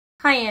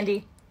Hi,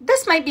 Andy.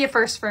 This might be a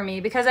first for me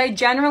because I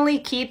generally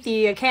keep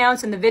the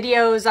accounts and the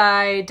videos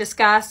I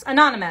discuss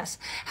anonymous.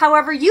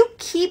 However, you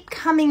keep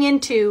coming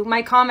into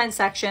my comment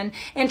section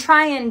and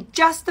try and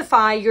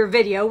justify your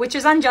video, which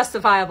is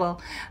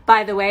unjustifiable,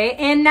 by the way.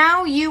 And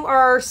now you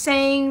are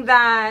saying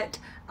that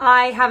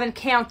I have an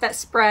account that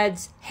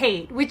spreads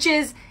hate, which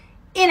is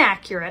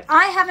inaccurate.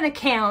 I have an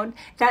account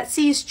that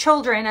sees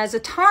children as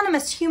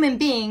autonomous human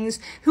beings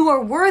who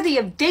are worthy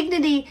of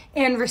dignity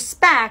and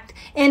respect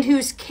and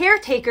whose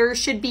caretakers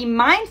should be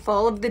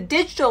mindful of the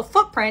digital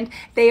footprint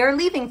they are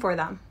leaving for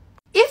them.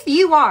 If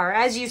you are,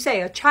 as you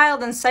say, a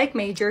child and psych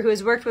major who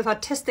has worked with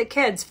autistic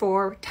kids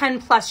for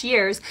 10 plus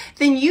years,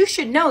 then you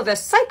should know the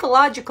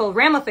psychological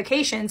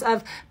ramifications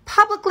of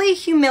publicly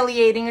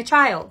humiliating a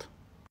child.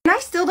 And I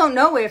still don't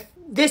know if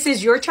this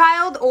is your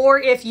child or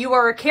if you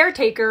are a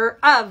caretaker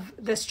of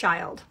this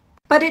child.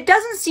 But it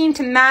doesn't seem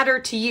to matter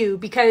to you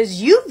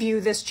because you view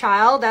this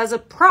child as a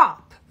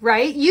prop,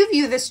 right? You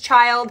view this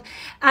child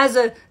as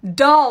a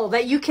doll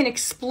that you can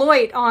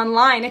exploit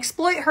online,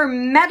 exploit her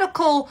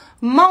medical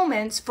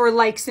moments for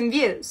likes and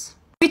views,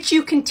 which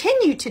you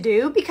continue to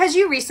do because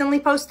you recently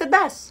posted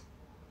this.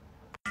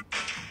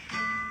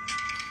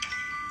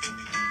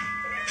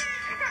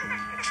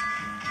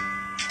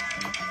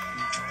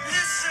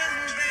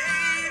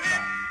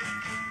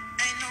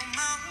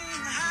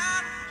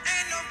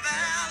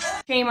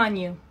 Shame on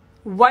you.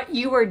 What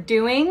you are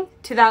doing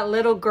to that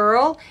little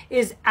girl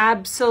is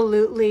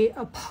absolutely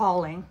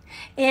appalling.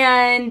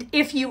 And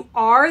if you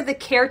are the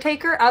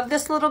caretaker of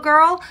this little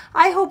girl,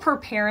 I hope her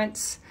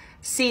parents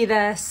see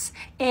this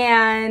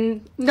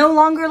and no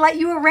longer let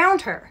you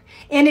around her.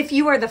 And if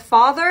you are the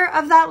father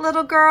of that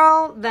little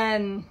girl,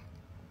 then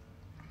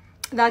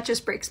that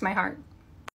just breaks my heart.